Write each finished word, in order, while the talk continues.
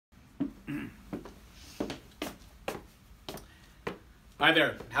Hi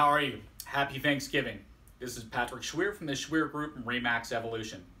there, how are you? Happy Thanksgiving. This is Patrick Schwier from the Schwier Group and Remax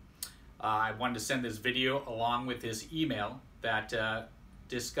Evolution. I wanted to send this video along with this email that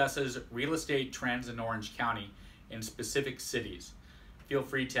discusses real estate trends in Orange County in specific cities. Feel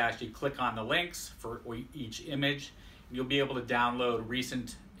free to actually click on the links for each image. You'll be able to download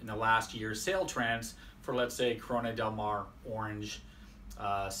recent in the last year sale trends for, let's say, Corona del Mar, Orange,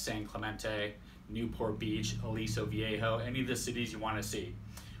 San Clemente, Newport Beach, Aliso Viejo, any of the cities you want to see.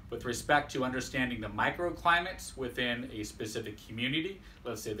 With respect to understanding the microclimates within a specific community,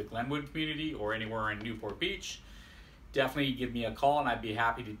 let's say the Glenwood community or anywhere in Newport Beach, definitely give me a call and I'd be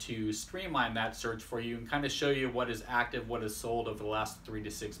happy to streamline that search for you and kind of show you what is active, what is sold over the last 3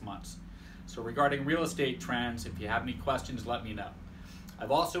 to 6 months. So regarding real estate trends, if you have any questions, let me know.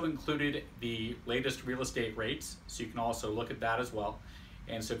 I've also included the latest real estate rates, so you can also look at that as well.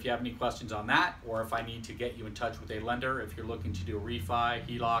 And so if you have any questions on that, or if I need to get you in touch with a lender, if you're looking to do a refi,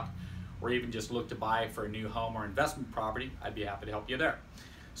 HELOC, or even just look to buy for a new home or investment property, I'd be happy to help you there.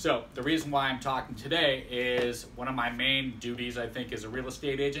 So the reason why I'm talking today is one of my main duties, I think, as a real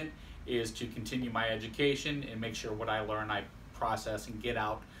estate agent is to continue my education and make sure what I learn I process and get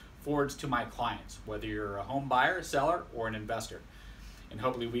out forwards to my clients, whether you're a home buyer, seller, or an investor. And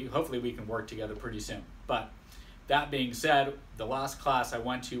hopefully we can work together pretty soon. But that being said, the last class I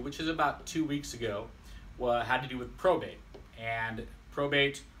went to, which is about 2 weeks ago, had to do with probate. And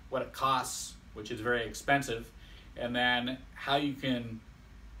probate, what it costs, which is very expensive, and then how you can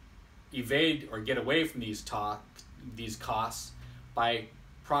evade or get away from these costs by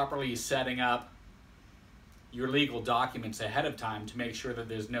properly setting up your legal documents ahead of time to make sure that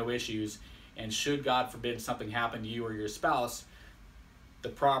there's no issues. And should, God forbid, something happen to you or your spouse, the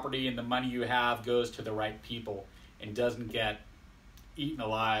property and the money you have goes to the right people and doesn't get eaten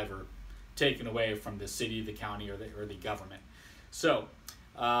alive or taken away from the city, the county, or the government. So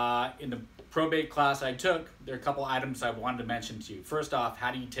in the probate class I took, there are a couple items I wanted to mention to you. First off,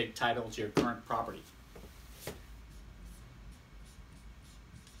 how do you take title to your current property?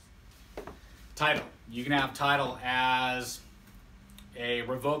 Title. You can have title as a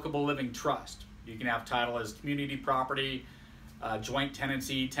revocable living trust. You can have title as community property, joint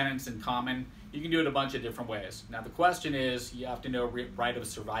tenancy, tenants in common. You can do it a bunch of different ways. Now the question is, you have to know right of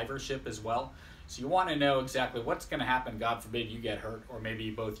survivorship as well. So you want to know exactly what's going to happen, God forbid you get hurt, or maybe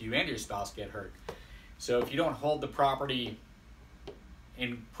both you and your spouse get hurt. So if you don't hold the property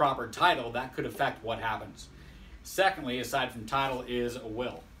in proper title, that could affect what happens. Secondly, aside from title, is a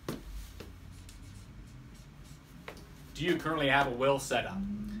will. Do you currently have a will set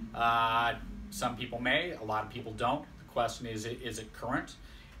up? Some people may, a lot of people don't. The question is it current?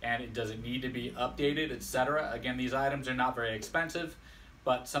 And does it need to be updated, etc.? Again, these items are not very expensive,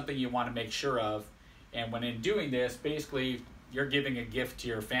 but something you want to make sure of. And when in doing this, basically, you're giving a gift to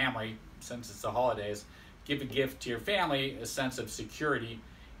your family, since it's the holidays. Give a gift to your family, a sense of security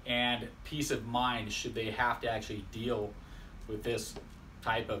and peace of mind should they have to actually deal with this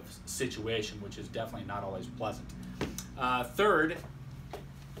type of situation, which is definitely not always pleasant. Third,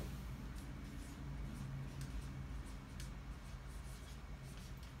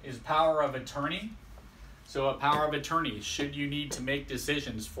 is power of attorney. So a power of attorney, should you need to make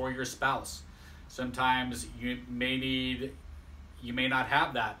decisions for your spouse. Sometimes you may not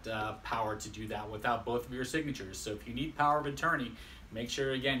have that power to do that without both of your signatures. So if you need power of attorney, make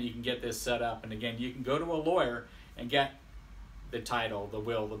sure, again, you can get this set up. And again, you can go to a lawyer and get the title, the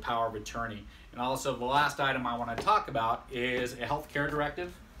will, the power of attorney. And also the last item I want to talk about is a healthcare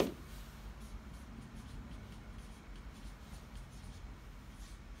directive.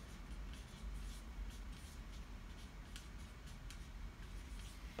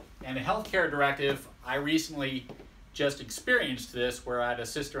 And a healthcare directive, I recently just experienced this where I had a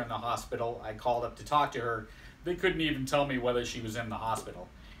sister in the hospital. I called up to talk to her. They couldn't even tell me whether she was in the hospital.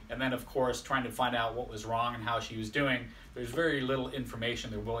 And then, of course, trying to find out what was wrong and how she was doing, there's very little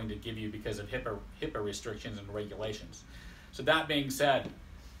information they're willing to give you because of HIPAA restrictions and regulations. So that being said,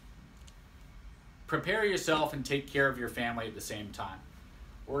 prepare yourself and take care of your family at the same time.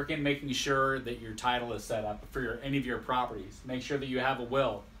 Work in making sure that your title is set up for any of your properties. Make sure that you have a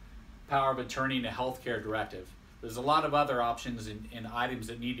will, power of attorney, and a healthcare directive. There's a lot of other options and items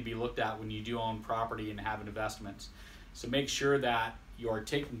that need to be looked at when you do own property and have investments. So make sure that you're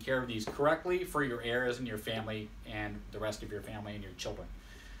taking care of these correctly for your heirs and your family and the rest of your family and your children.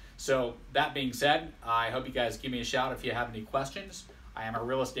 So that being said, I hope you guys give me a shout if you have any questions. I am a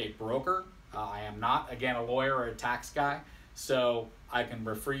real estate broker. I am not, again, a lawyer or a tax guy. So I can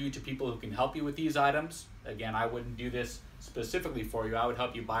refer you to people who can help you with these items. Again, I wouldn't do this specifically for you. I would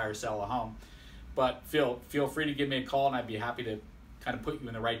help you buy or sell a home. But feel free to give me a call and I'd be happy to kind of put you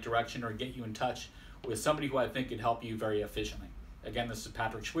in the right direction or get you in touch with somebody who I think could help you very efficiently. Again, this is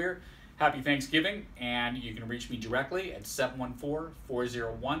Patrick Schwier. Happy Thanksgiving, and you can reach me directly at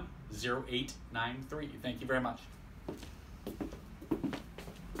 714-401-0893. Thank you very much.